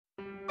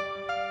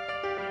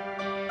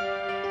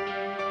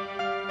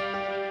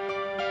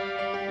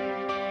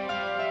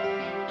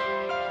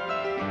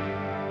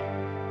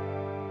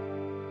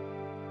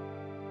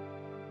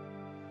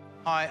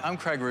Hi, I'm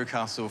Craig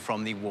Rucastle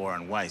from the War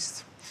on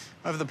Waste.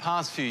 Over the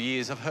past few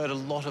years, I've heard a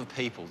lot of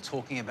people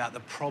talking about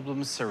the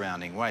problems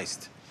surrounding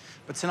waste.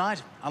 But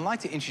tonight, I'd like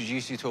to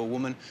introduce you to a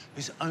woman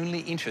whose only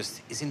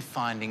interest is in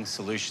finding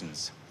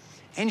solutions.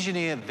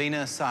 Engineer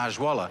Veena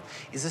Sahajwalla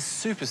is a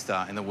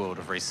superstar in the world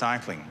of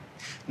recycling.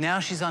 Now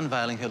she's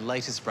unveiling her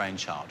latest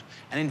brainchild,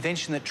 an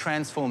invention that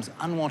transforms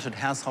unwanted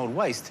household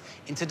waste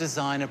into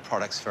designer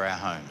products for our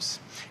homes.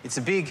 It's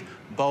a big,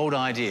 bold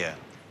idea,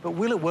 but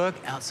will it work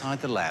outside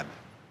the lab?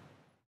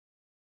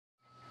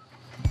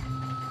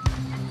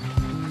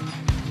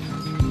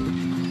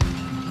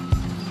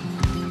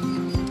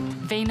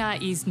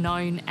 Veena is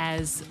known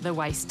as the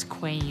Waste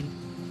Queen.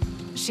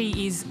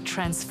 She is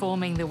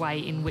transforming the way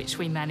in which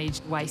we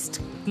manage waste,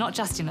 not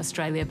just in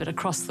Australia, but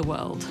across the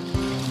world.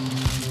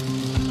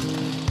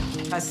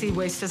 I see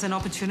waste as an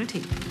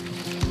opportunity.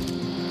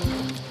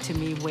 To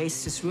me,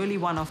 waste is really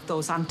one of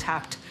those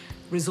untapped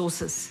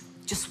resources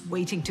just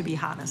waiting to be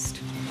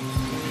harnessed.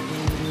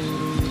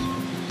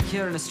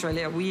 Here in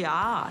Australia, we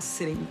are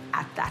sitting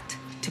at that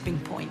tipping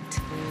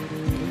point.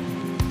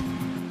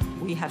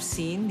 We have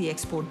seen the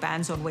export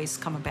bans on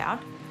waste come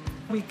about.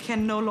 We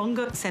can no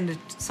longer send it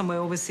somewhere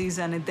overseas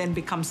and it then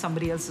becomes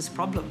somebody else's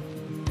problem.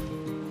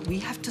 We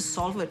have to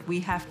solve it.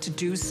 We have to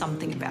do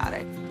something about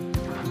it.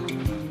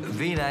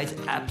 Veena is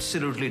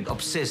absolutely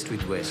obsessed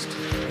with waste.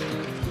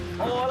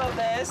 All of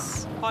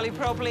this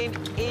polypropylene,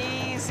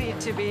 easy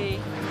to be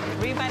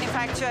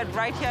remanufactured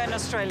right here in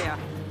Australia.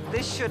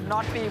 This should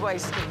not be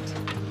wasted.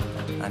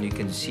 And you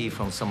can see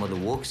from some of the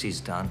work she's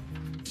done,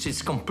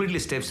 she's completely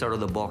steps out of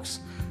the box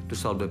to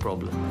solve the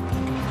problem.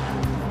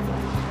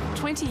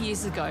 20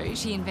 years ago,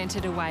 she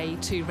invented a way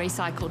to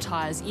recycle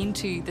tyres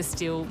into the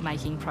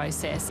steel-making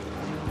process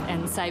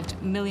and saved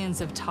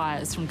millions of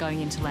tyres from going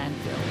into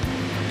landfill.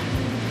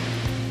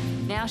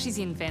 Now she's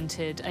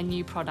invented a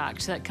new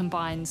product that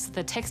combines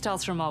the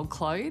textiles from old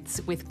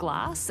clothes with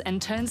glass and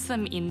turns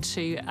them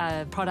into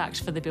a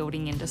product for the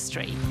building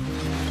industry.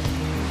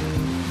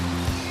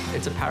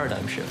 It's a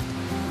paradigm shift.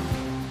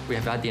 We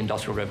have had the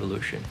Industrial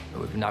Revolution.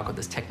 We've now got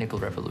this technical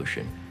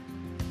revolution.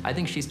 I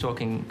think she's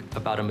talking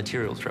about a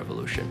materials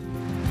revolution.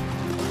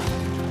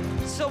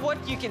 So what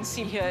you can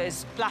see here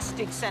is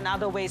plastics and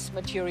other waste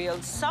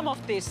materials. Some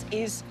of this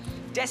is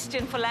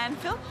destined for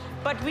landfill,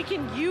 but we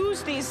can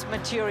use these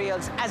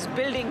materials as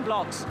building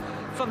blocks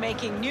for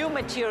making new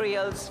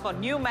materials, for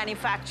new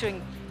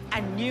manufacturing,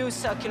 and new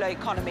circular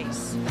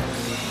economies.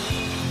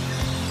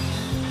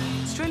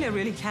 Australia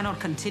really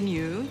cannot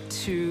continue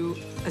to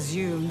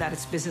assume that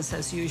it's business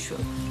as usual.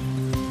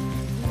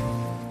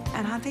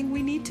 And I think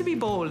we need to be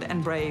bold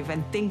and brave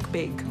and think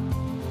big.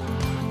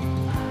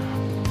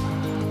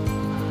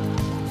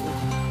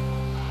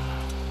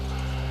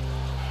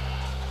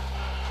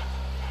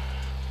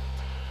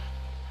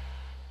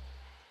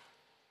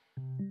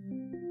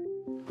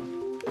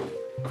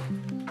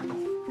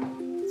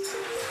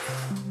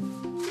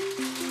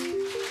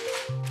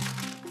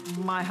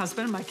 My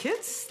husband and my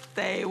kids,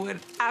 they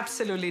would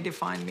absolutely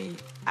define me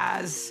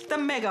as the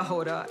mega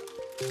hoarder.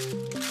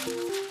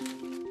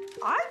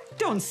 I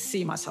don't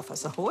see myself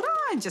as a hoarder.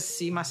 I just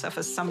see myself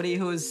as somebody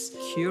who's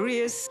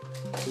curious.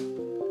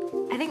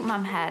 I think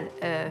Mum had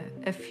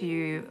a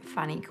few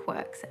funny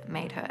quirks that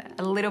made her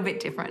a little bit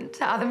different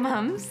to other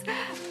mums.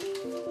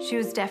 She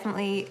was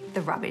definitely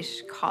the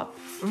rubbish cop,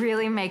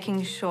 really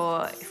making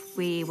sure if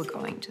we were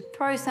going to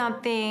throw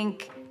something,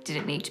 did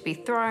it need to be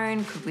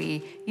thrown, could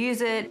we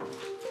use it?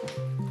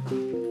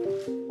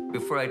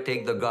 Before I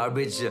take the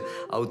garbage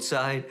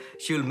outside,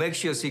 she'll make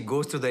sure she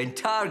goes through the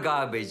entire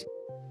garbage.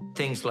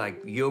 Things like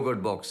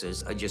yogurt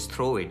boxes, I just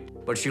throw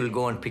it, but she'll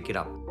go and pick it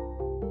up.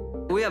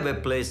 We have a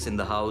place in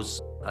the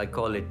house, I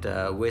call it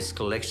Waste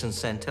Collection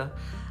Center,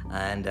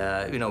 and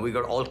we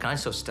got all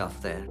kinds of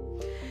stuff there.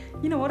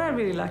 You know, what I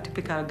really like to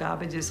pick out of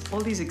garbage is all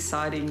these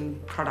exciting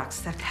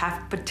products that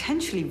have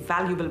potentially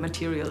valuable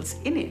materials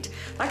in it.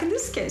 Like in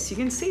this case, you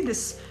can see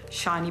this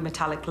shiny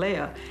metallic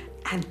layer,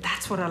 and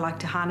that's what I like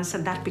to harness,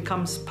 and that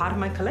becomes part of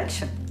my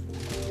collection.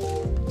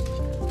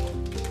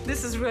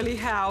 This is really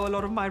how a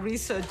lot of my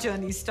research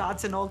journey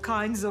starts in all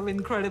kinds of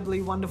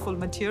incredibly wonderful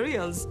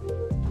materials.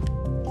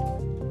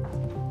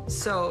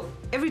 So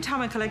every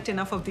time I collect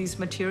enough of these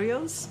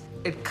materials,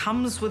 it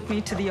comes with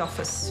me to the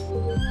office.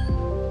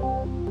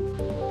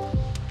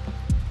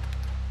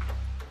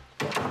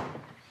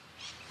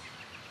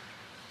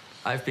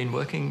 I've been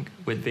working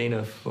with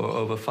Veena for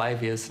over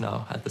 5 years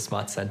now at the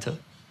Smart Centre,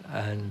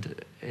 and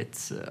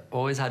it's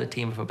always had a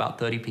team of about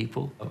 30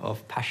 people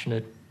of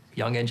passionate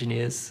young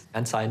engineers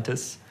and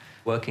scientists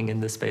working in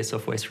the space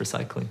of waste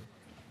recycling.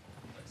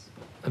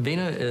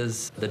 Veena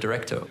is the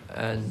director,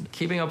 and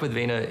keeping up with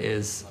Veena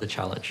is the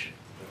challenge.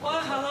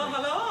 Well, hello.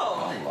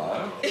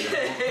 Hello.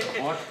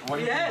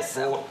 What Yes,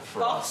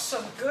 lots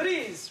of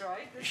goodies,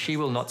 right? She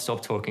will not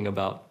stop talking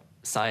about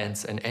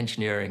science and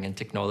engineering and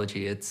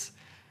technology. It's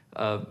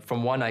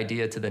from one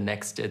idea to the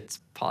next, it's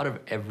part of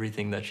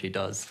everything that she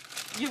does.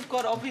 You've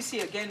got,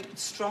 obviously, again,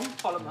 strong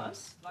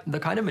polymers. The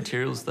kind of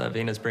materials that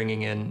Veena's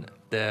bringing in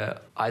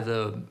They're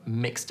either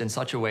mixed in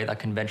such a way that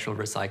conventional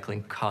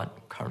recycling can't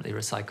currently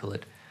recycle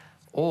it,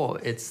 or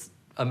it's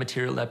a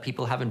material that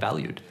people haven't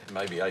valued.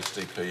 Maybe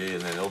HDPE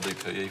and then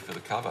LDPE for the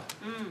cover.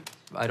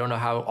 I don't know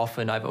how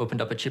often I've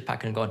opened up a chip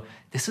packet and gone,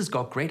 this has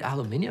got great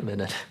aluminium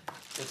in it.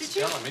 Did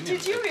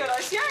you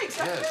realise? Yeah,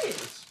 exactly.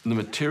 The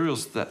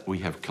materials that we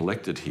have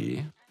collected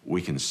here,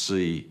 we can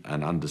see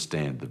and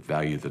understand the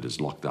value that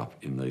is locked up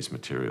in these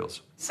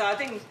materials. So I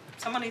think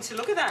someone needs to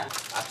look at that.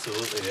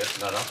 Absolutely, yeah.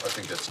 No, I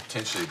think that's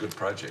potentially a good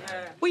project.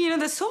 Well, you know,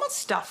 there's so much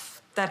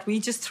stuff that we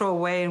just throw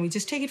away and we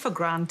just take it for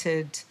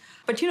granted.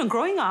 But, you know,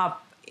 growing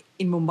up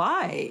in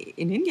Mumbai,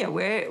 in India,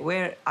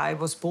 where I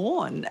was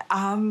born,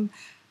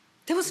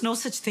 there was no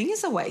such thing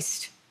as a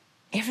waste.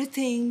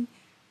 Everything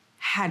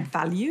had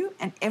value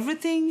and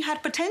everything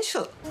had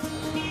potential.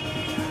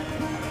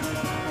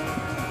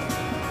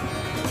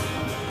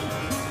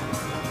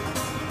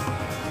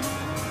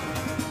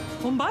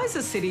 Mumbai is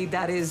a city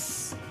that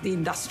is the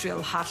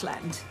industrial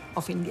heartland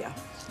of India.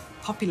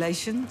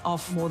 Population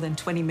of more than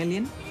 20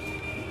 million.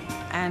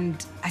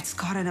 And it's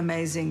got an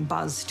amazing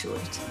buzz to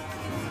it.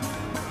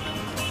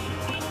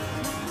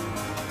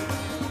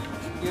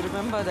 You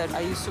remember that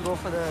I used to go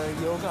for the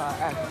yoga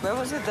at, where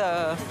was it?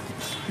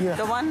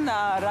 The one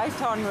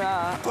right on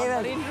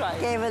Marine Drive.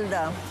 Cable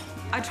Dam.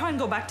 I try and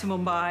go back to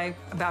Mumbai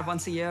about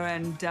once a year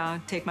and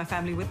take my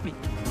family with me.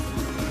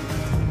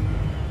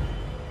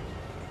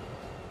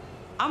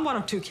 I'm one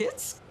of two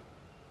kids.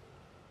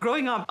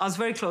 Growing up, I was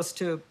very close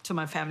to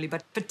my family,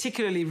 but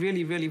particularly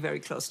really, really very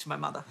close to my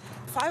mother.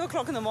 5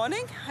 o'clock in the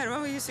morning, I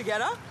remember we used to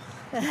get up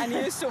and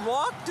used to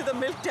walk to the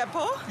milk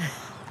depot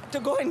to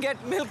go and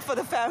get milk for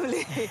the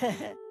family.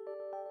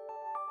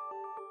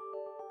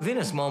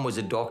 Veena's mom was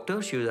a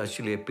doctor. She was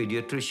actually a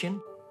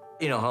pediatrician.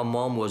 You know, her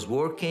mom was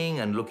working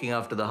and looking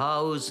after the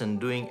house and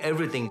doing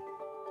everything.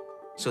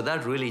 So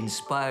that really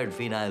inspired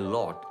Veena a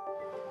lot.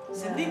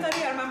 Sindhi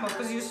curry, I remember,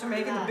 because you used to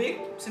make it the big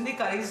Sindhi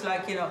curries,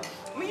 like, you know.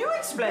 I mean, you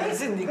explain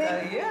Sindhi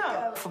curry,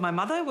 yeah. For my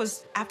mother, it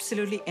was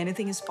absolutely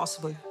anything is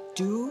possible.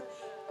 Do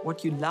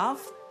what you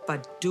love,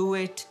 but do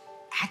it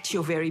at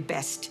your very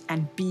best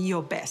and be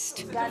your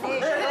best.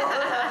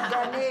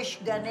 Ganesh,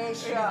 his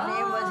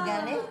name was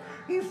Ganesh.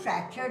 He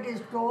fractured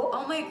his toe.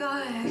 Oh my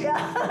God.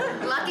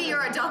 Yeah. Lucky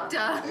you're a doctor.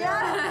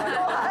 Yeah,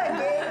 so I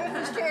gave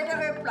him straight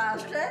away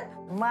plaster.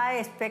 My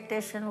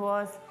expectation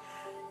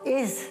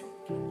is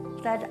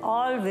that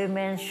all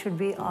women should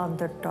be on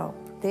the top.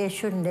 They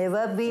should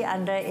never be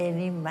under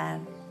any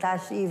man.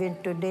 That's even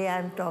today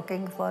I'm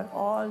talking for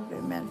all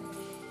women.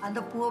 And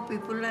the poor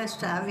people are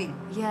starving.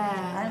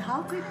 Yeah. And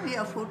how can we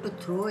afford to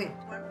throw it?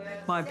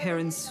 My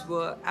parents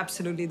were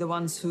absolutely the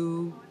ones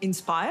who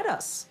inspired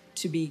us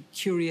to be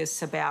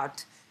curious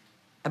about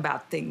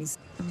things.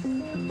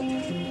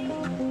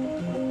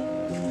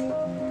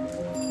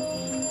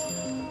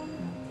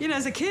 You know,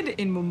 as a kid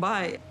in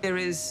Mumbai, there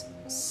is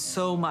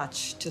so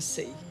much to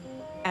see.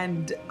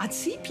 And I'd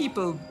see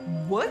people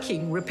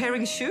working,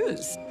 repairing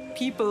shoes,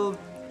 people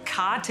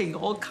carting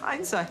all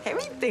kinds of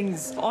heavy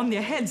things on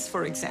their heads,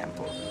 for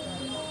example.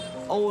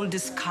 Old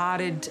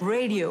discarded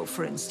radio,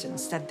 for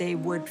instance, that they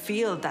would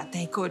feel that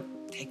they could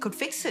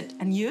fix it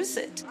and use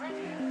it.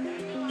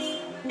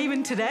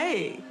 Even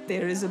today,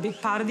 there is a big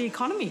part of the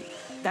economy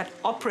that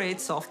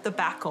operates off the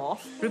back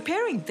of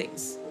repairing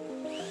things.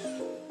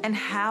 And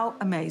how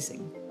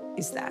amazing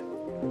is that?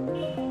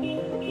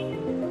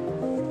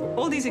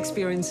 All these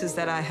experiences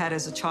that I had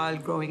as a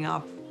child growing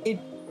up,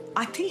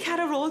 I think had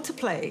a role to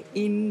play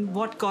in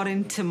what got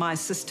into my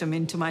system,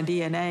 into my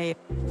DNA.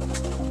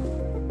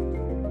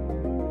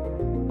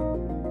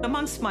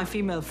 Amongst my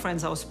female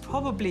friends, I was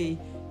probably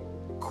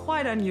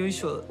quite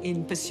unusual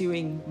in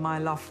pursuing my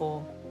love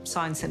for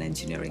science and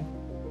engineering.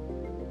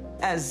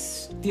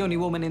 As the only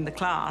woman in the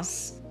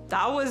class,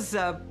 that was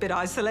a bit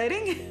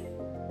isolating.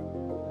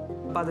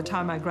 By the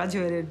time I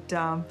graduated,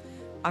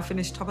 I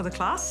finished top of the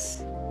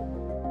class.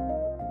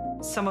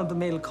 Some of the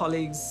male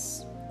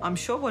colleagues, I'm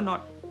sure, were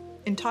not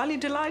entirely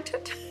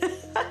delighted.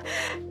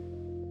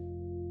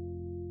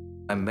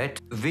 I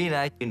met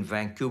Veena in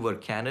Vancouver,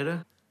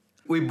 Canada.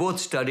 We both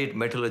studied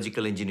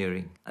metallurgical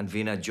engineering, and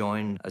Veena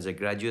joined as a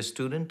graduate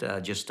student,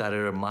 just started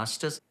her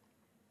master's.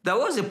 That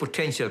was a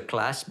potential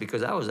clash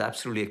because I was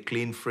absolutely a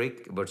clean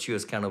freak, but she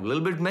was kind of a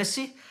little bit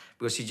messy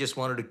because she just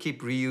wanted to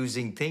keep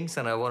reusing things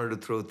and I wanted to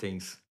throw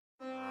things.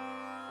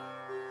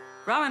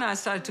 Ram and I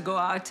started to go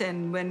out,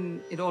 and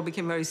when it all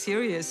became very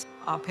serious,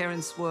 our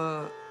parents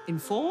were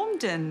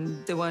informed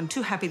and they weren't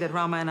too happy that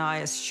Rama and I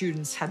as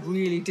students had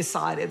really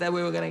decided that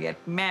we were going to get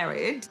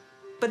married.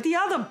 But the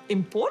other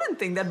important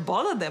thing that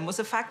bothered them was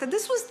the fact that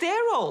this was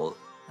their role.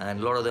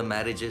 And a lot of the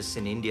marriages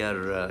in India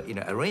are,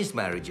 arranged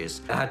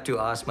marriages. I had to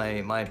ask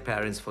my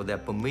parents for their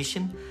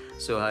permission.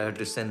 So I had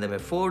to send them a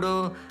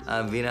photo.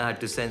 Veena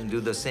had to do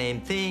the same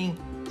thing.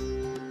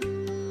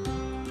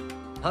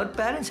 Her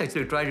parents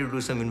actually tried to do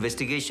some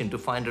investigation to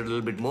find out a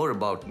little bit more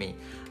about me.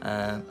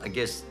 I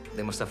guess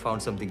they must have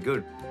found something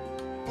good.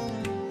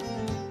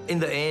 In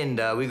the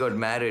end, we got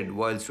married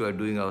whilst we were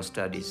doing our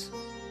studies.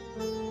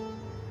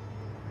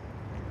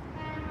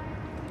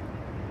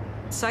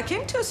 So I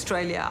came to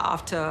Australia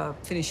after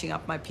finishing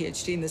up my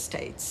PhD in the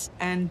States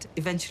and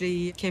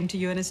eventually came to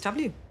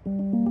UNSW.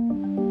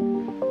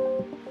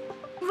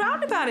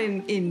 Roundabout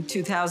in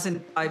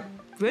 2000, I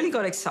really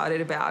got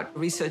excited about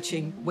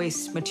researching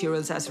waste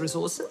materials as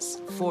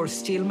resources for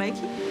steel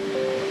making.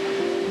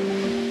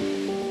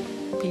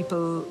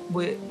 People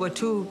were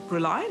too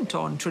reliant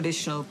on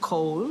traditional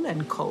coal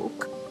and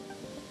coke.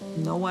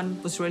 No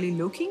one was really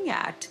looking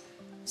at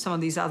some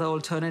of these other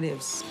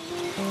alternatives.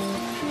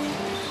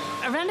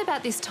 Around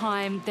about this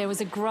time, there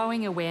was a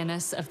growing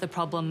awareness of the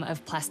problem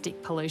of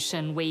plastic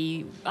pollution.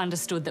 We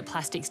understood that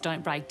plastics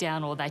don't break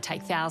down, or they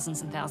take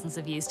thousands and thousands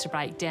of years to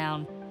break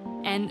down.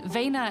 And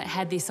Veena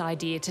had this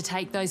idea to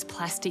take those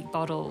plastic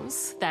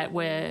bottles that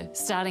were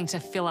starting to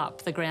fill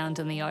up the ground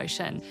and the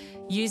ocean,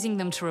 using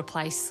them to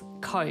replace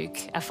coke,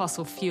 a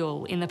fossil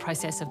fuel, in the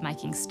process of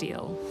making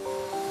steel.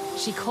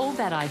 She called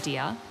that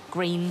idea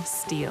green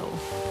steel.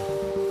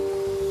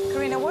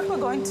 Karina, what we're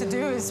going to do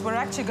is we're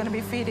actually going to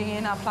be feeding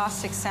in our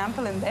plastic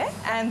sample in there.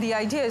 And the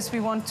idea is we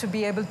want to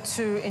be able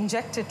to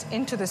inject it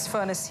into this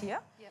furnace here.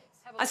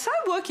 I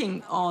started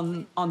working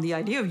on the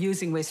idea of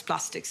using waste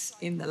plastics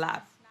in the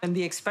lab. When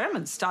the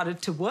experiment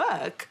started to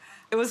work,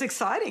 it was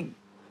exciting.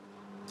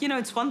 You know,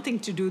 it's one thing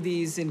to do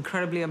these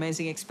incredibly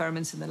amazing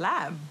experiments in the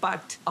lab,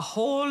 but a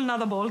whole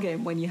nother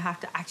ballgame when you have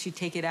to actually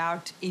take it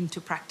out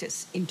into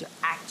practice, into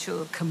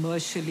actual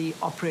commercially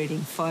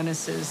operating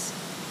furnaces.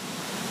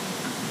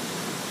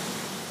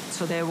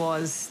 So there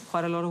was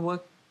quite a lot of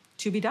work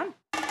to be done.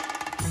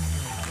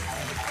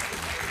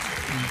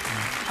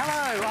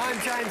 Hello, I'm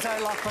James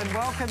O'Loughlin.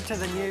 Welcome to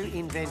the New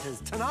Inventors.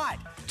 Tonight,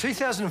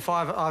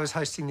 2005, I was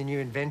hosting the New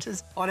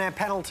Inventors. On our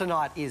panel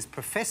tonight is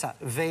Professor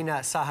Veena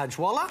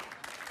Sahajwalla.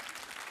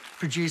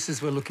 Producers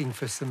were looking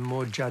for some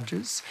more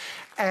judges,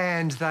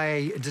 and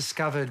they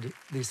discovered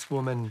this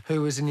woman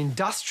who was an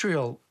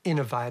industrial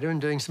innovator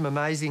and doing some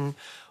amazing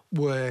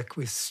work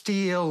with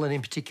steel and,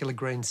 in particular,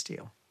 green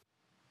steel.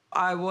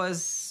 I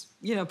was,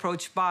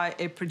 approached by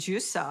a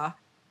producer.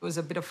 It was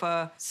a bit of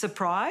a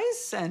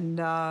surprise, and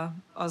I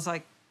was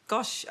like,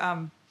 gosh,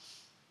 am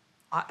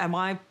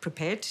I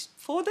prepared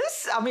for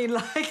this? I mean,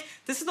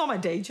 this is not my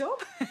day job.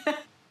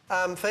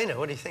 Veena,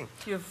 what do you think?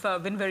 You've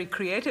been very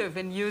creative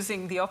in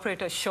using the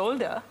operator's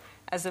shoulder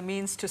as a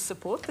means to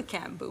support the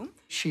cam boom.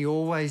 She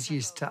always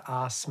used to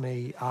ask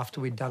me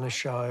after we'd done a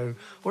show,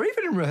 or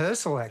even in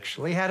rehearsal,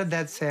 actually, how did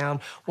that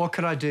sound? What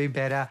could I do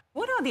better?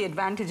 What are the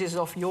advantages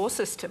of your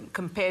system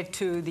compared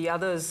to the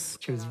others?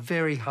 She was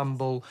very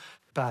humble,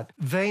 but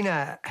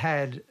Veena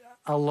had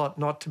a lot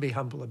not to be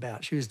humble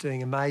about. She was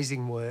doing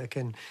amazing work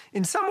and,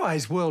 in some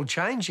ways,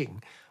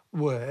 world-changing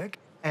work.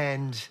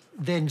 And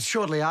then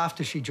shortly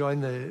after she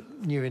joined the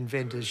New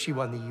Inventors, she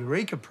won the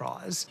Eureka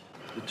Prize.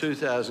 The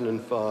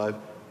 2005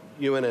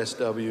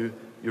 UNSW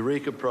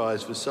Eureka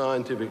Prize for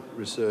Scientific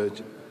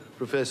Research,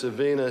 Professor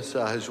Veena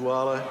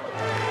Sahajwalla.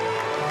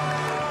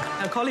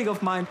 A colleague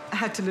of mine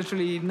had to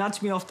literally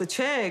nudge me off the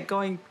chair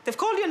going, they've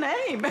called your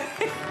name.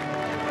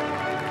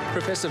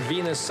 Professor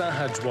Veena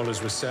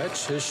Sahajwalla's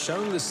research has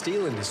shown the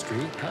steel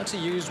industry how to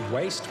use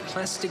waste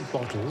plastic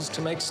bottles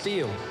to make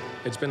steel.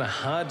 It's been a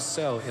hard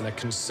sell in a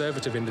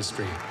conservative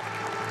industry.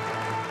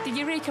 The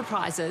Eureka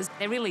Prizes,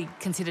 they're really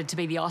considered to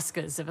be the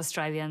Oscars of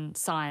Australian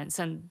science,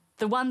 and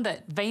the one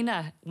that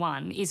Veena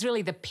won is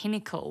really the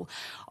pinnacle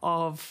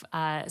of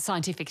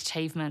scientific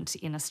achievement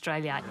in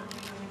Australia.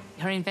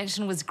 Her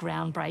invention was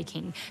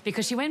groundbreaking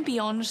because she went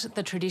beyond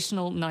the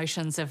traditional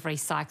notions of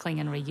recycling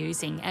and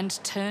reusing and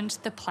turned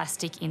the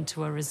plastic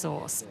into a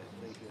resource.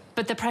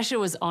 But the pressure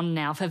was on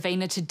now for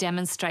Veena to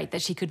demonstrate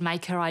that she could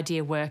make her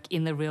idea work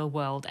in the real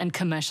world and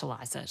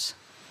commercialise it.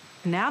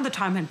 Now the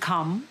time had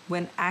come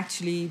when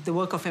actually the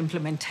work of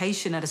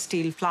implementation at a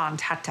steel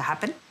plant had to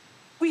happen.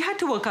 We had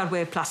to work out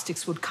where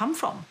plastics would come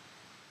from.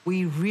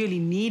 We really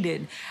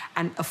needed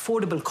an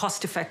affordable,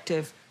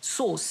 cost-effective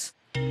source.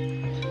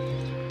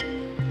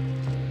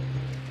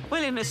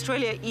 Well, in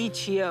Australia,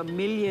 each year,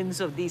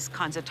 millions of these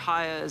kinds of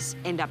tyres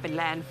end up in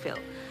landfill.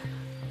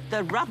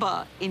 The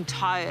rubber in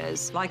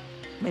tyres, like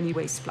many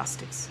waste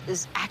plastics,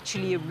 is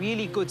actually a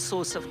really good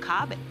source of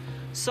carbon.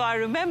 So I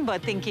remember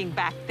thinking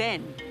back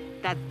then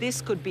that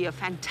this could be a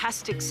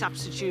fantastic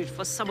substitute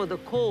for some of the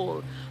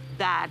coal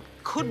that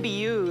could be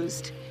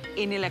used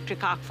in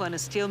electric arc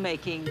furnace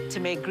steelmaking to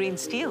make green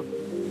steel.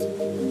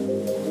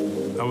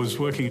 I was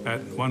working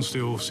at One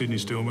Steel, Sydney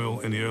Steel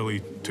Mill in the early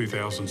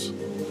 2000s.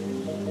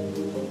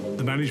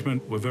 The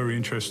management were very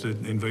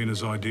interested in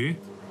Veena's idea.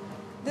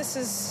 This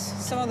is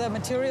some of the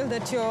material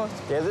that you're...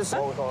 Yeah, this is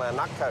what we call our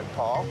nut coat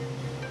tile.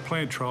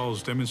 Plant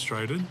trials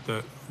demonstrated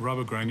that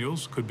rubber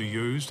granules could be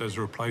used as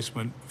a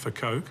replacement for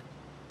coke.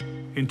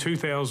 In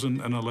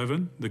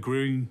 2011, the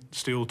green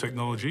steel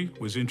technology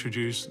was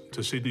introduced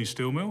to Sydney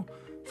Steel Mill,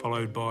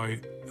 followed by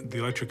the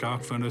electric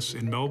arc furnace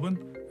in Melbourne,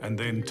 and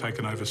then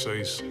taken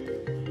overseas.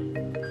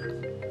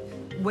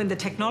 When the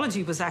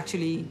technology was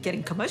actually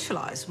getting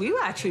commercialised, we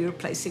were actually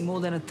replacing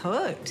more than a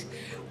third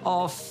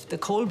of the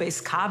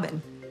coal-based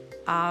carbon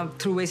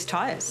through waste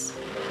tyres.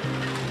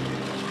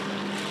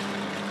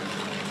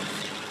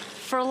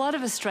 For a lot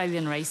of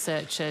Australian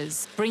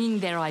researchers, bringing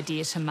their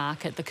idea to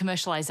market, the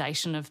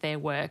commercialisation of their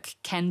work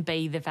can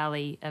be the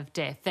valley of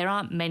death. There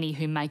aren't many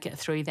who make it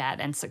through that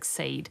and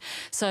succeed.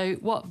 So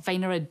what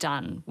Veena had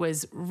done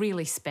was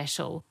really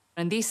special.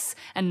 And this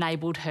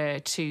enabled her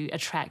to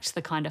attract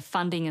the kind of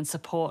funding and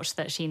support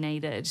that she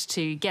needed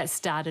to get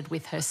started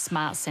with her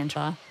Smart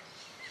Centre.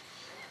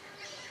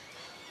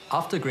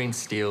 After green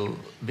steel,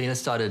 Veena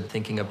started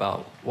thinking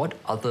about what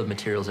other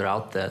materials are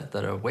out there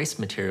that are waste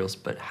materials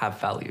but have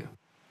value.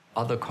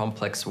 Other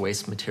complex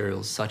waste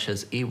materials such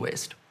as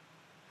e-waste.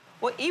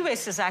 Well,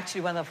 e-waste is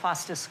actually one of the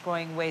fastest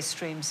growing waste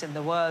streams in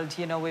the world.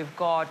 You know, we've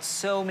got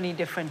so many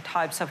different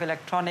types of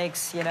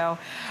electronics, you know,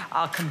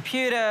 our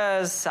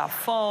computers, our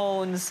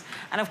phones,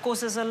 and of course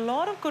there's a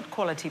lot of good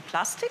quality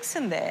plastics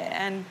in there.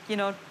 And, you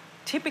know,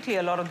 typically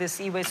a lot of this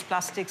e-waste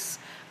plastics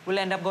will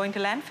end up going to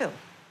landfill.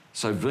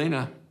 So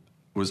Veena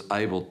was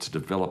able to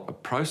develop a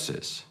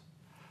process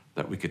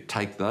that we could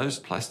take those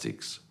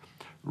plastics,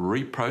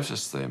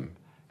 reprocess them,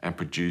 and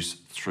produce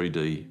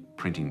 3D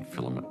printing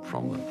filament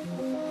from them.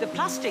 The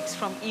plastics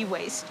from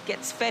e-waste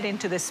gets fed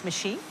into this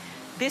machine.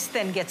 This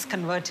then gets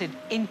converted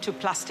into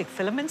plastic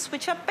filaments,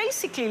 which are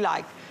basically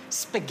like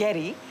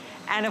spaghetti.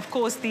 And of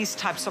course, these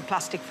types of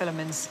plastic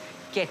filaments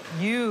get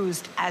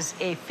used as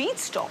a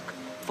feedstock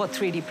for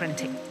 3D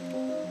printing.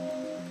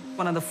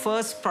 One of the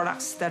first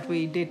products that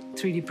we did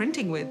 3D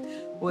printing with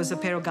was a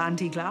pair of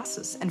Gandhi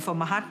glasses. And for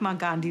Mahatma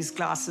Gandhi's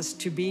glasses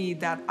to be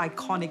that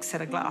iconic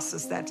set of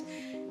glasses that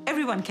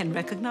everyone can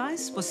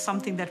recognize was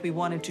something that we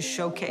wanted to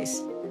showcase.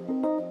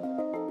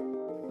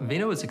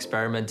 Veena was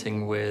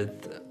experimenting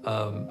with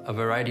a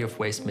variety of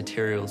waste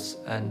materials,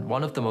 and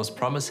one of the most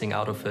promising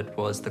out of it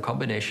was the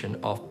combination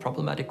of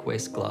problematic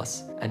waste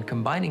glass and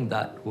combining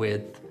that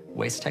with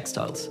waste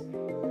textiles.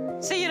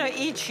 So, you know,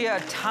 each year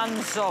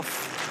tons of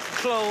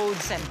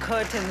clothes and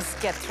curtains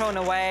get thrown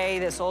away.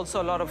 There's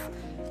also a lot of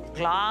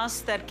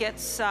glass that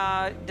gets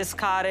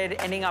discarded,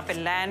 ending up in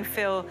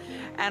landfill.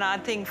 And I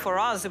think for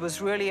us, it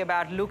was really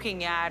about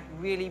looking at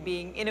really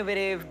being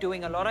innovative,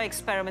 doing a lot of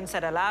experiments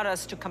that allowed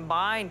us to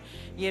combine,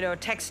 you know,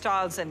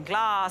 textiles and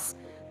glass.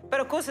 But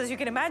of course, as you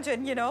can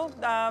imagine, you know,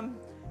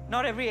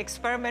 not every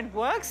experiment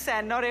works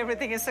and not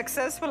everything is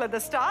successful at the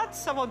start.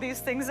 Some of these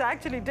things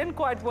actually didn't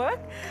quite work.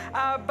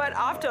 But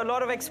after a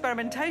lot of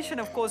experimentation,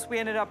 of course, we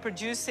ended up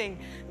producing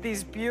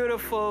these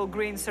beautiful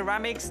green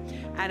ceramics.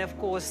 And of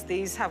course,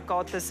 these have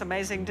got this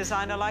amazing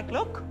designer-like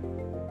look.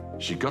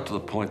 She got to the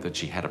point that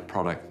she had a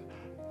product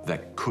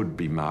that could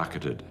be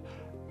marketed.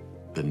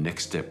 The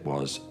next step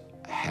was,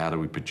 how do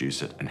we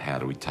produce it and how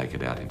do we take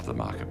it out into the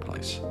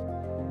marketplace?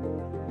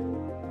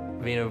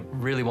 Veena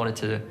really wanted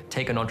to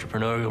take an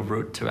entrepreneurial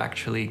route to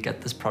actually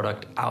get this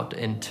product out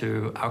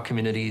into our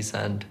communities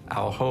and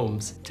our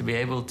homes, to be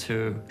able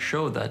to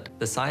show that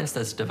the science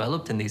that's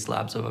developed in these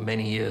labs over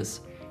many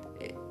years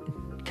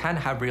can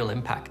have real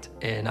impact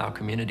in our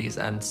communities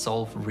and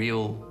solve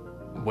real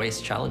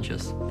waste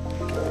challenges.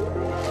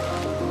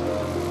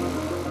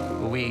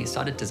 We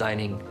started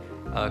designing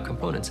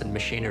components and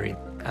machinery,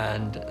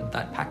 and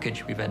that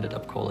package we've ended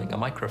up calling a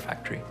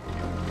microfactory.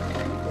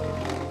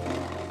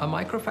 A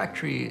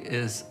microfactory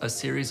is a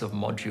series of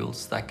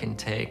modules that can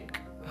take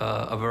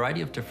a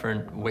variety of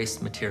different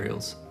waste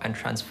materials and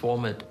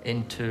transform it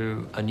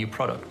into a new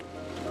product.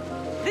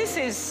 This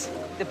is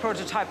the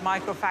prototype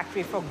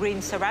microfactory for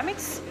green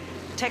ceramics.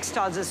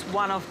 Textiles is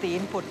one of the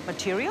input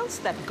materials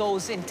that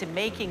goes into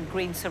making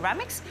green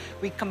ceramics.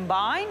 We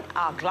combine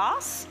our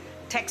glass,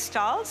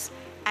 textiles,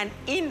 and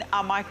in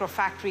our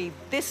microfactory,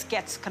 this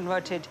gets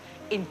converted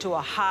into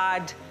a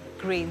hard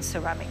green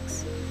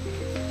ceramics.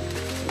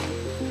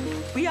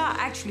 We are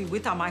actually,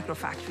 with our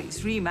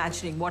microfactories,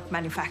 reimagining what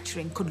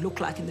manufacturing could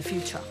look like in the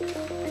future.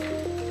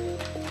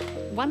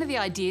 One of the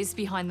ideas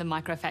behind the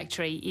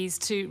microfactory is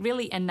to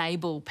really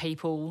enable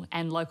people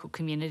and local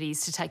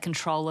communities to take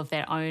control of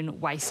their own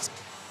waste.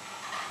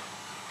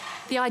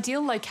 The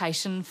ideal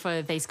location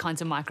for these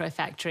kinds of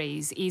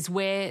microfactories is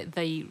where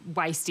the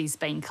waste is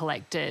being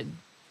collected.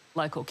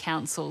 Local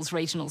councils,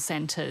 regional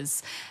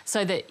centres,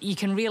 so that you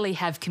can really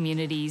have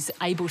communities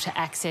able to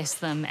access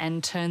them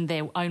and turn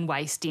their own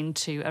waste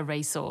into a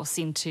resource,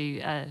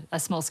 into a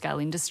small-scale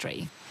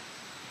industry.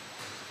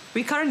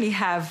 We currently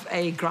have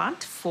a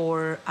grant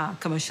for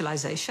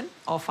commercialisation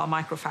of our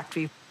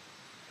microfactory.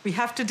 We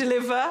have to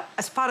deliver,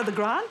 as part of the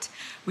grant,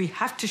 we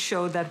have to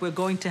show that we're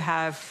going to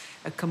have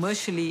a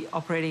commercially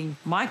operating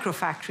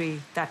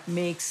microfactory that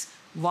makes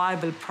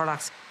viable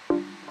products.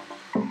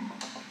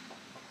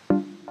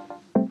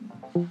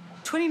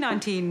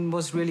 2019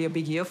 was really a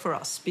big year for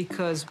us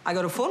because I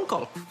got a phone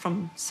call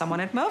from someone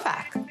at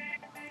Mervac.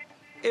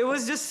 It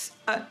was just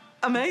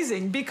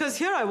amazing because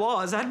here I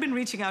was. I'd been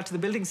reaching out to the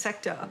building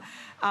sector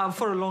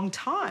for a long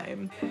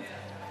time.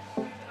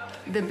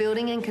 The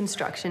building and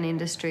construction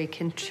industry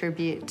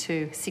contribute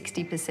to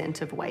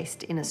 60% of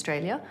waste in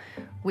Australia,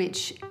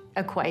 which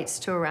equates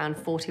to around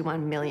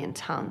 41 million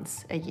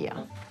tonnes a year.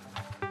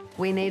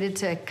 We needed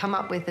to come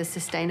up with a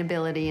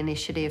sustainability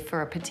initiative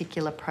for a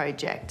particular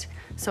project.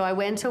 So I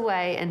went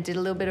away and did a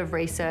little bit of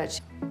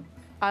research.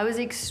 I was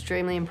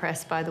extremely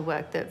impressed by the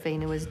work that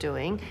Veena was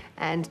doing,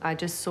 and I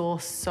just saw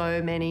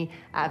so many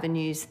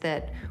avenues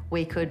that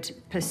we could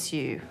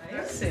pursue.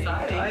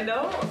 I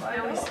know.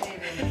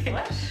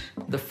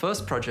 The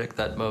first project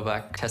that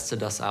Movac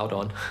tested us out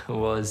on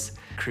was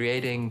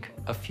creating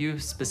a few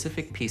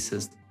specific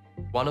pieces.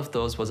 One of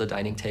those was a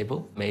dining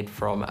table made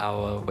from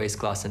our waste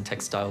glass and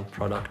textile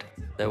product.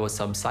 There were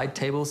some side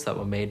tables that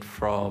were made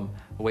from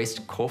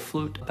waste core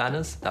flute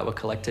banners that were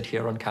collected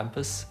here on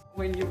campus.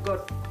 When you've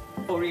got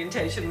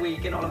orientation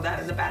week and all of that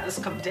and the banners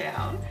come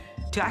down,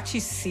 to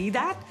actually see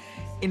that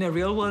in a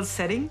real world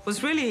setting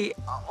was really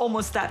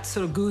almost that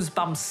sort of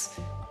goosebumps,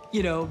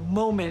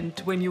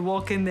 moment when you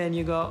walk in there and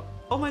you go,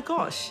 oh my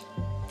gosh,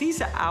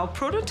 these are our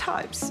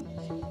prototypes.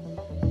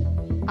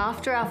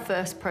 After our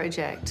first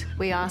project,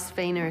 we asked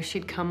Veena if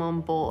she'd come on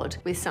board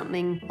with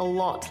something a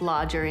lot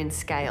larger in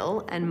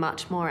scale and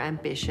much more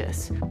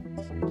ambitious.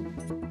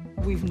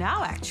 We've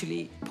now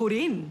actually put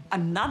in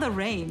another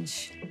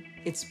range.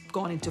 It's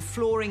gone into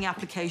flooring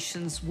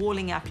applications,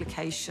 walling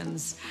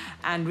applications,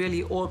 and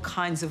really all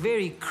kinds of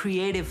very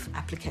creative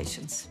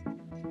applications.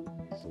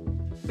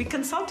 We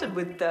consulted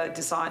with the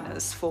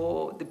designers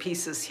for the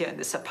pieces here in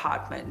this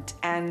apartment,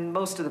 and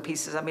most of the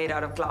pieces are made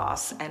out of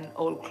glass and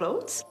old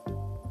clothes.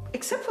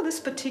 Except for this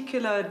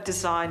particular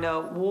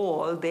designer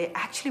wall, they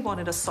actually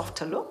wanted a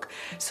softer look.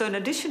 So in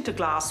addition to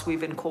glass,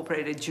 we've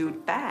incorporated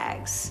jute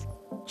bags.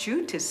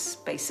 Jute is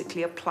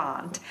basically a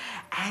plant,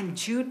 and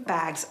jute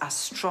bags are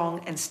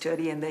strong and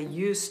sturdy, and they're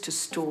used to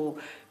store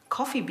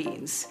coffee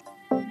beans.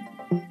 I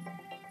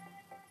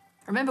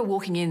remember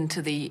walking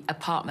into the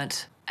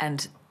apartment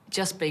and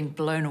just being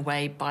blown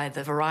away by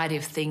the variety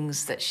of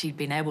things that she'd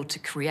been able to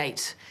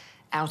create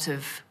out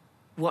of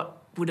what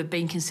would have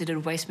been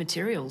considered waste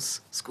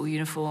materials, school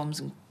uniforms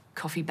and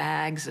coffee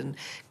bags and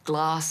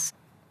glass.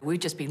 We've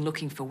just been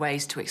looking for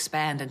ways to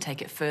expand and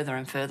take it further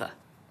and further.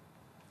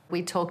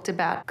 We talked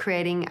about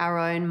creating our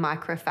own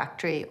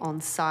microfactory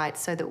on site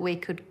so that we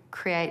could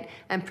create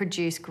and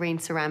produce green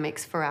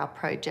ceramics for our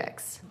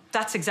projects.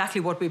 That's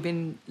exactly what we've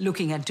been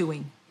looking at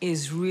doing,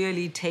 is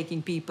really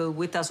taking people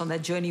with us on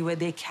that journey where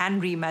they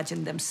can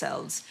reimagine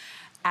themselves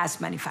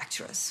as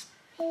manufacturers.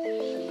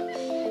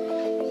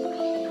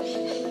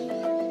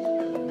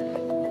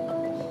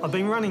 I've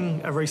been running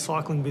a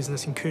recycling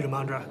business in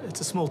Cootamundra. It's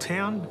a small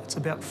town. It's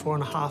about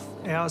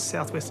 4.5 hours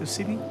southwest of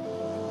Sydney.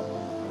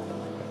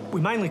 We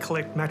mainly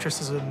collect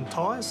mattresses and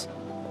tyres.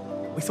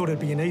 We thought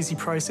it'd be an easy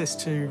process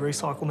to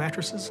recycle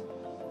mattresses.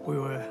 We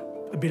were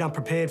a bit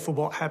unprepared for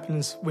what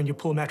happens when you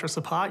pull a mattress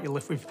apart. You're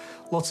left with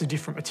lots of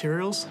different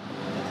materials.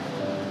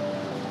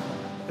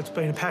 It's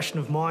been a passion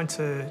of mine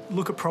to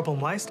look at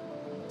problem waste.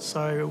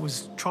 So it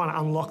was trying to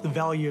unlock the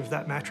value of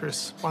that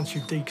mattress once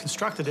you've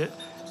deconstructed it,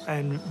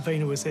 and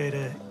Veena was there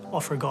to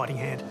offer a guiding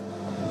hand.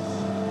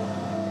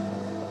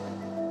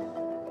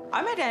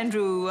 I met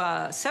Andrew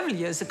several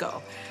years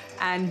ago,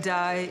 and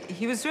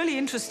he was really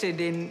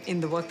interested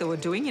in the work that we're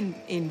doing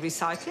in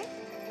recycling,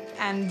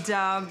 and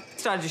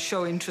started to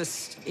show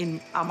interest in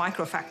our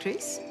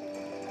microfactories.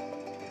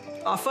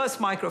 Our first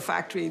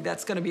microfactory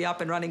that's going to be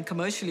up and running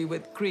commercially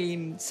with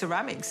green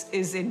ceramics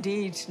is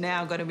indeed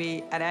now going to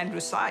be at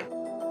Andrew's site.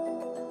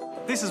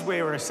 This is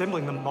where we're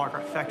assembling the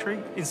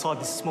microfactory, inside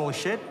this smaller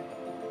shed.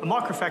 A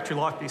microfactory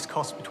like this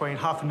costs between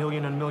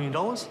 $500,000 and $1 million,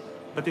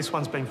 but this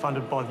one's been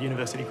funded by the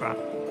university grant.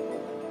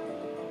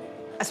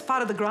 As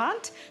part of the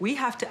grant, we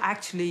have to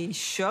actually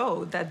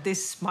show that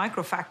this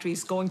microfactory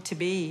is going to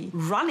be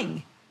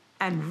running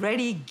and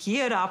ready,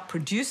 geared up,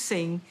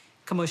 producing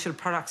commercial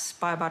products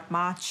by about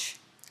March.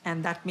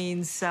 And that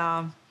means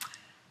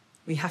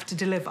we have to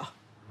deliver.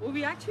 Well,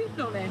 we actually have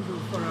known Andrew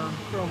for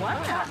a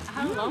while.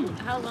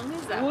 How long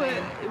is that?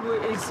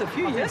 It's a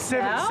few years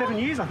now. 7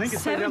 years, I think.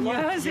 It's 7 been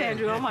that long. years,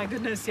 Andrew. Oh, my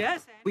goodness,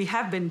 yes. We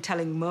have been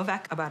telling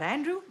Movac about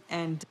Andrew,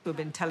 and we've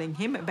been telling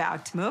him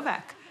about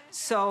Movac.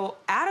 So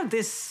out of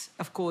this,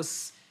 of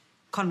course,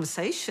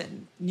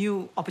 conversation,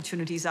 new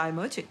opportunities are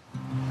emerging.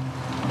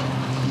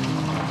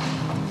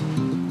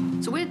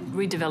 So we're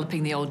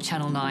redeveloping the old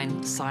Channel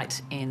 9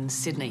 site in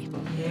Sydney.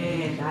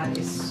 Yeah, that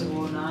is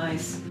so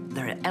nice.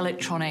 There are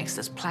electronics,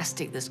 there's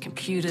plastic, there's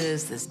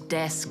computers, there's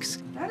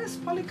desks. That is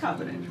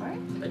polycarbonate, right?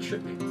 It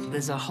should be.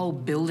 There's a whole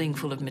building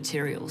full of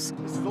materials.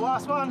 This is the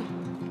last one.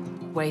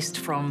 Waste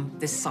from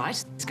this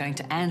site is going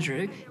to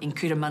Andrew in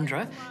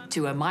Cootamundra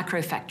to a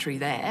microfactory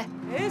there.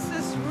 This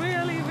is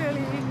really,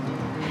 really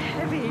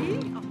heavy.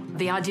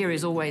 The idea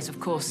is always, of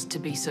course, to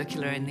be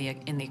circular in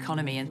the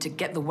economy and to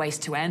get the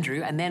waste to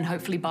Andrew and then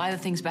hopefully buy the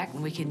things back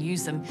and we can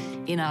use them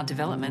in our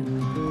development.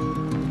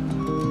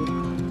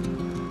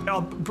 I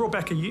brought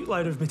back a ute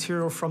load of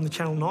material from the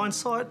Channel 9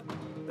 site.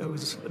 There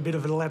was a bit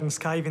of an Aladdin's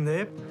cave in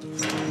there.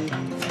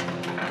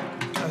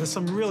 There's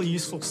some really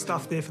useful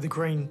stuff there for the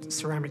green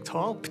ceramic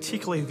tile,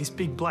 particularly this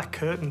big black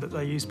curtain that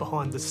they use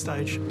behind the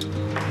stage. It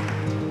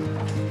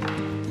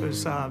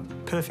was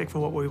perfect for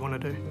what we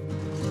want to do.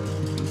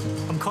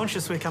 I'm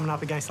conscious we're coming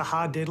up against a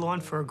hard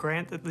deadline for a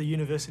grant that the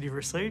university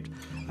received.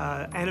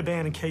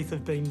 Anaban and Keith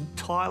have been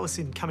tireless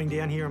in coming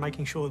down here and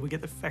making sure that we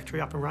get the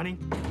factory up and running.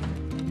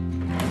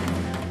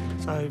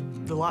 So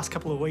the last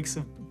couple of weeks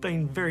have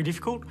been very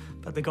difficult,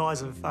 but the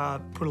guys have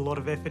put a lot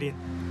of effort in.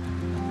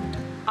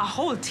 Our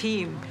whole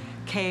team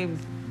came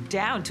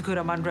down to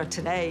Cootamundra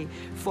today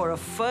for a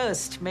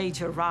first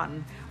major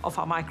run of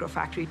our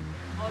microfactory.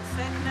 All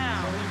set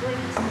now.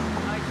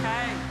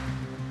 Okay.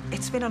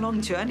 It's been a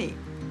long journey,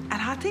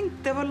 and I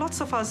think there were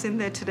lots of us in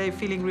there today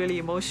feeling really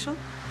emotional.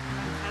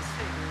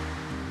 Fantastic.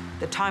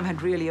 The time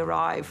had really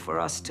arrived for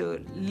us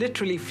to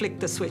literally flick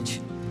the switch.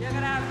 You're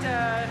gonna have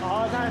to.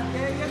 Oh, no.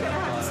 You're gonna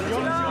have to switch it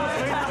on.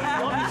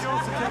 It's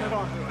yours to turn it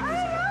on.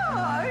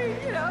 I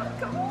know, you know,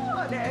 come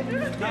on, Andrew.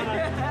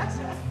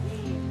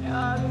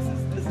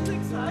 This is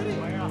exciting.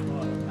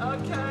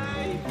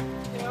 Okay,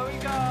 here we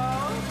go.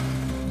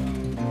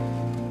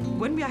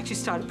 When we actually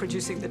started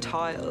producing the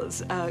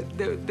tiles,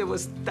 there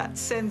was that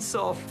sense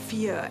of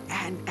fear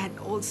and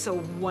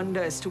also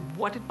wonder as to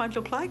what it might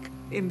look like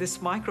in this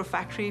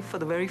microfactory for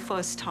the very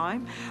first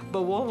time.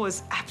 But what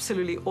was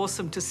absolutely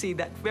awesome to see,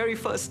 that very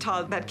first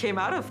tile that came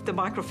out of the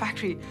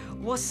microfactory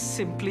was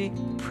simply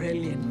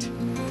brilliant.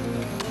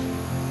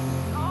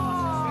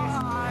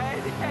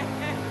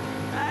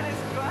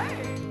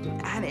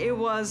 And it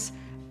was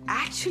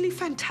actually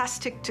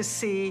fantastic to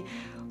see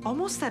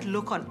almost that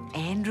look on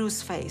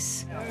Andrew's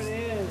face. There it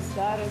is.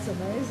 That is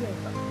amazing.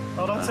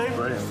 Well done, team.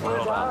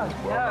 Well done.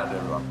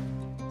 Yeah.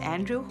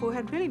 Andrew, who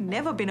had really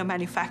never been a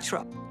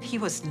manufacturer, he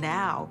was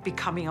now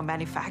becoming a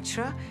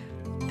manufacturer.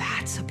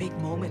 That's a big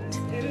moment.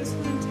 It is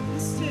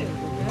fantastic.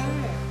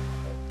 Yeah.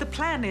 The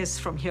plan is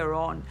from here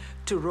on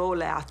to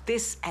roll out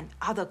this and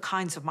other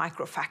kinds of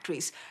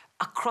microfactories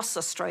across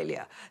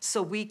Australia,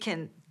 so we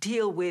can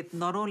deal with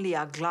not only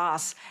our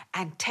glass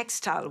and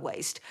textile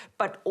waste,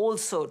 but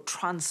also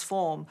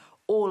transform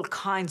all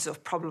kinds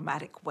of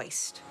problematic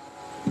waste.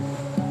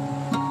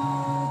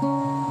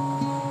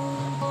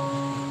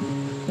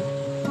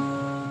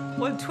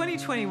 Well,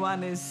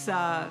 2021 is,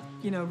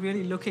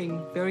 really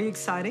looking very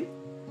exciting.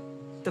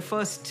 The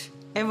first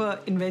ever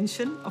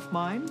invention of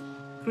mine,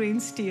 green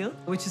steel,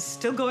 which is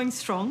still going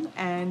strong,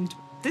 and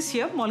this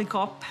year,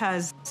 Molycorp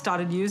has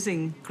started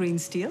using green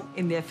steel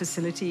in their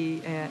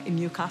facility in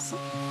Newcastle.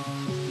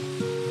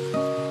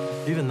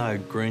 Even though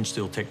green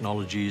steel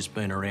technology has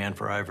been around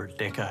for over a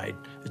decade,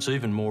 it's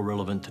even more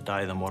relevant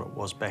today than what it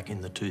was back in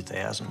the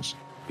 2000s,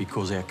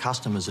 because our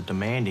customers are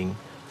demanding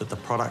that the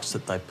products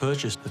that they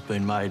purchase have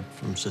been made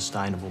from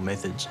sustainable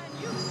methods.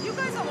 You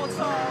guys have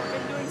also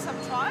been doing some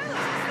trials, is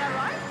that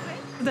right?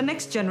 The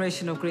next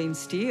generation of green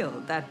steel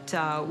that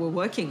we're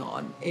working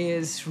on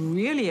is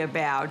really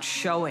about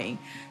showing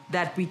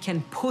that we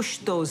can push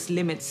those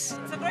limits.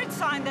 It's a great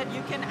sign that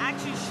you can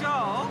actually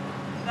show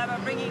that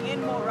we're bringing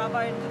in more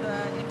rubber into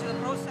the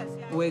process.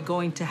 Yeah. We're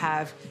going to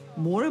have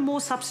more and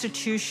more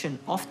substitution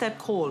of that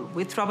coal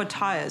with rubber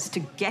tires to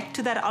get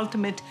to that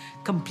ultimate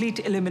complete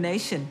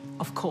elimination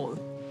of coal.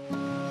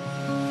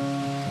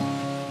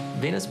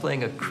 Veena's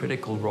playing a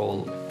critical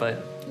role,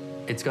 but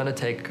it's going to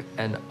take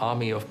an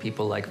army of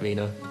people like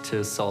Veena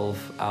to solve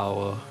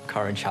our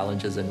current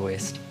challenges in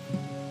waste.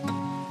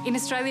 In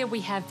Australia,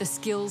 we have the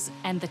skills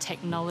and the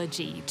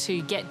technology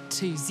to get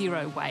to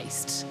zero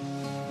waste.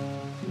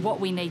 What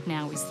we need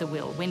now is the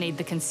will. We need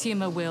the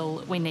consumer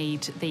will, we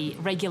need the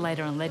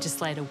regulator and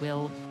legislator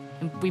will.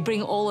 And we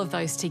bring all of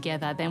those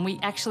together, then we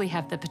actually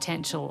have the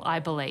potential, I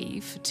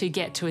believe, to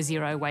get to a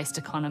zero waste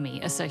economy,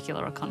 a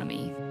circular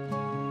economy.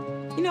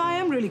 You know, I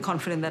am really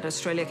confident that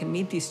Australia can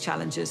meet these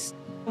challenges.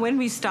 When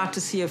we start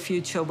to see a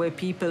future where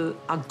people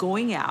are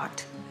going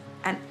out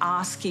and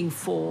asking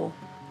for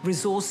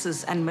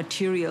resources and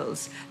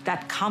materials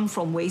that come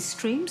from waste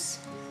streams,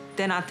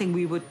 then I think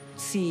we would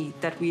see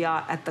that we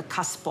are at the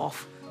cusp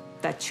of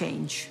that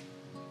change.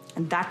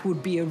 And that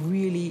would be a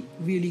really,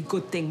 really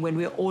good thing when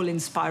we're all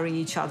inspiring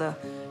each other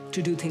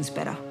to do things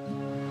better.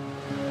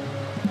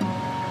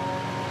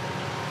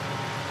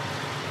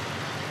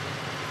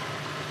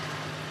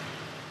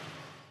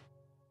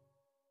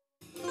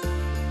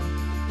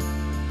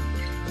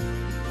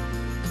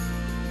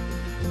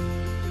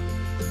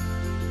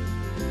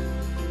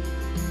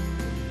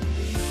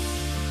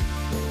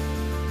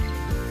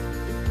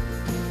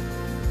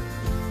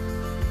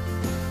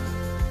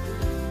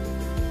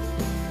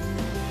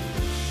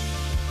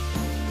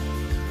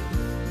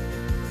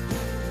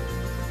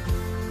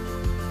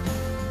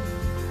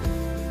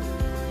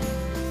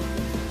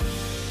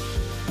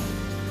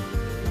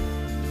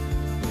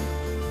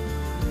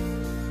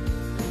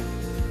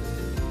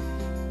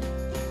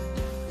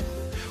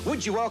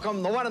 Would you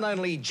welcome the one and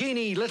only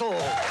Jeannie Little?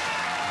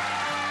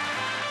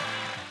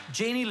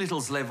 Jeannie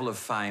Little's level of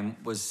fame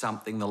was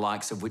something the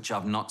likes of which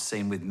I've not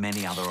seen with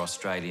many other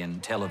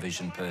Australian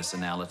television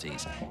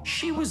personalities.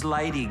 She was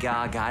Lady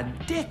Gaga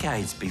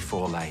decades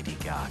before Lady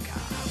Gaga.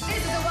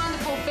 This is a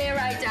wonderful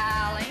Pharaoh,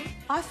 darling.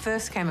 I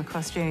first came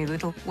across Jeannie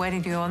Little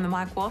waiting to go on the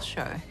Mike Walsh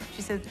show.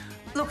 She said,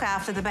 "Look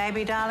after the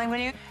baby, darling, will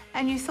you?"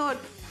 And you thought,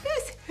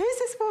 who's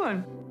this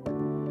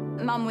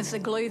woman? Mum was the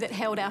glue that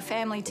held our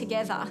family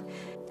together.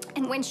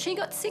 And when she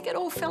got sick, it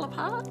all fell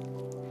apart.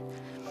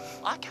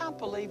 I can't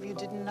believe you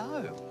didn't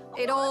know.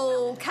 It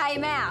all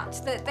came out,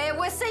 that there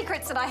were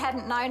secrets that I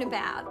hadn't known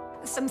about.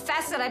 some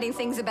fascinating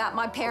things about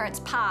my parents'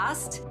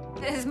 past.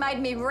 It has made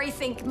me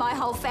rethink my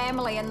whole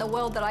family and the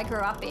world that I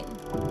grew up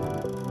in.